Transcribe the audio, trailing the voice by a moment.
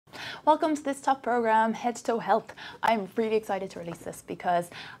Welcome to this top program, Head to Toe Health. I'm really excited to release this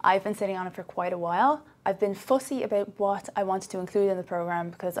because I've been sitting on it for quite a while. I've been fussy about what I wanted to include in the program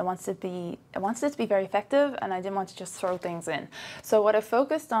because I wanted it to be very effective and I didn't want to just throw things in. So what I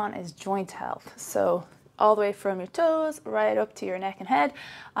focused on is joint health. So all the way from your toes right up to your neck and head.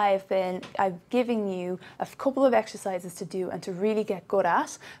 I've given you a couple of exercises to do and to really get good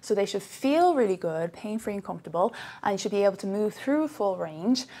at. So they should feel really good, pain-free and comfortable, and you should be able to move through full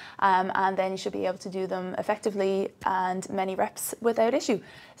range, and then you should be able to do them effectively and many reps without issue.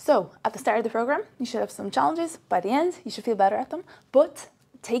 So at the start of the program, you should have some challenges. By the end, you should feel better at them, but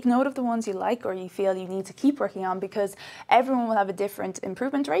take note of the ones you like or you feel you need to keep working on, because everyone will have a different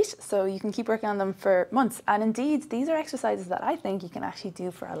improvement rate, so you can keep working on them for months. And indeed, these are exercises that I think you can actually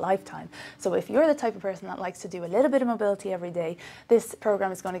do for a lifetime. So if you're the type of person that likes to do a little bit of mobility every day, this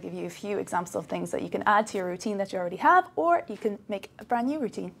program is going to give you a few examples of things that you can add to your routine that you already have, or you can make a brand new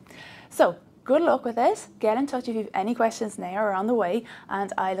routine. So good luck with it. Get in touch if you have any questions now or on the way,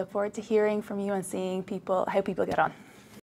 and I look forward to hearing from you and seeing how people get on.